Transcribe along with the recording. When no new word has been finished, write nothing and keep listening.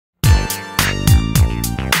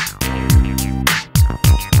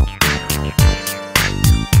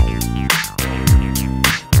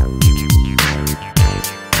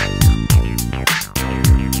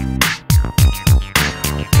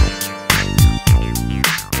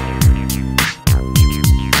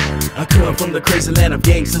from the crazy land of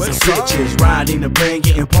gangsters and bitches. Riding the bang,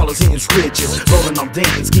 getting Paula's hitting switches. Rolling on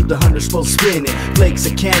dance, keep the 100 spots spinning. Flakes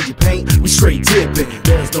of candy paint, we straight dipping.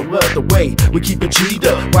 There's no other way, we keep it G'd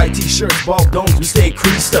up. White t-shirts, ball domes, we stay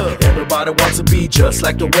creased up. Everybody wants to be just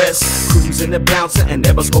like the West. Cruising and bouncing and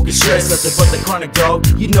never smoking stress. Nothing but the chronic dog,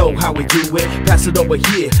 you know how we do it. Pass it over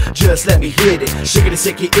here, just let me hit it. Shake it,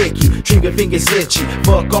 sicky, icky, trigger fingers itchy.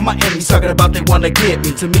 Fuck all my enemies talking about they wanna get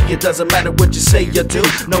me. To me it doesn't matter what you say or do.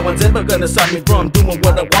 No one's ever gonna stop me from doing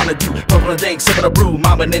what I wanna do. Pump on the dank, sip of the brew,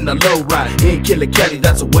 mama in the low ride. In Killer Cali,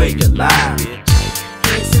 that's the way you lie.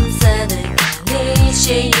 Here's some Southern Cali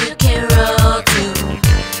shit you can roll to.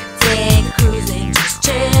 Take a cruise and just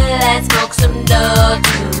chill and smoke some dough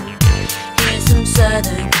too. Here's some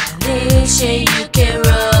Southern Cali shit you can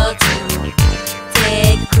roll to.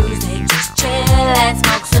 Take a cruise and just chill and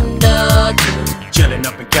smoke some dough too. Chillin'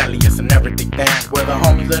 up in Cali, it's an everyday thing. Where the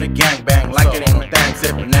homies let a gang bang like it ain't no thing.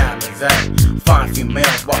 Sippin' now, exactly. Fine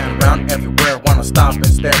females walking around everywhere, wanna stop and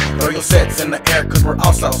stare. Throw your sets in the air, cause we're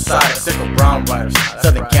all Southside. Sick of brown riders,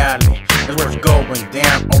 Southern Cali is where it's going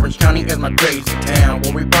down. Orange County is my crazy town,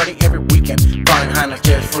 where we party every weekend. Flying high, not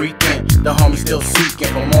just freaking. The homies still seeking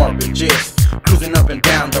for more bitches. Cruising up and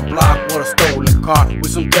down the block with a stolen car.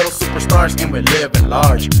 With some ghetto superstars and we're living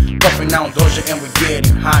large. Puffing out Doja and we're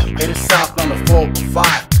getting hot. Headed south on the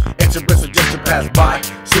 405. Extra bristles just to pass by.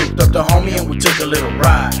 Souped up the homie and we took a little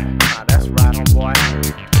ride. That's right, homeboy.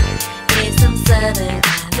 Here's some Southern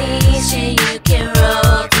Cali shit you can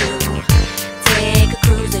roll to. Take a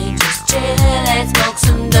cruise and just chill and smoke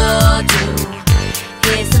some dough too.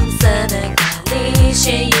 Here's some Southern Cali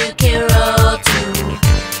shit you can roll to.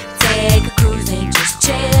 Take a cruise and just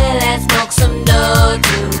chill and smoke some dough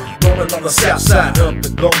too. Rolling on the south side of the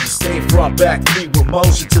Golden State Front back, three with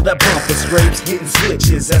motion to that bumper scrapes, hitting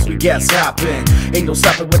switches as we gas hopping. Ain't no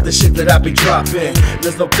stopping with the shit that I be dropping.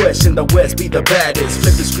 There's no question the West be the baddest.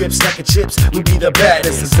 Flip the script, stacking chips, we be the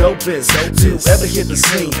baddest. It's dopest to ever hit the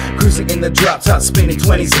scene. Cruising in the drop top, spinning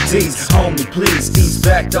 20s and D's. Homie, please, ease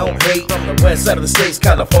back, don't hate. From the west side of the states,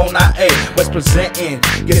 California, West presenting.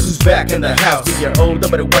 Guess who's back in the house? Be your old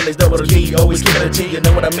number one, they double the G. Always keep it a G, you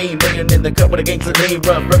know what I mean. Laying in the cup with the gangsta lean,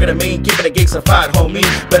 rough, rugged and mean. Keeping the gangsta fight, homie.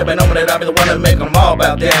 Better be knowing that I'll be the one to make them all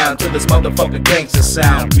bow down to this motherfucking gangsta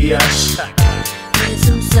sound, bitch. Here's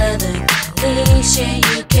some Southern Cali shit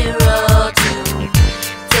you can roll to.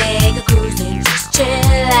 Take a cruise and just chill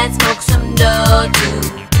and smoke some dough too.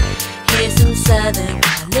 Here's some Southern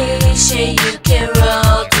Cali shit you can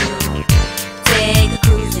roll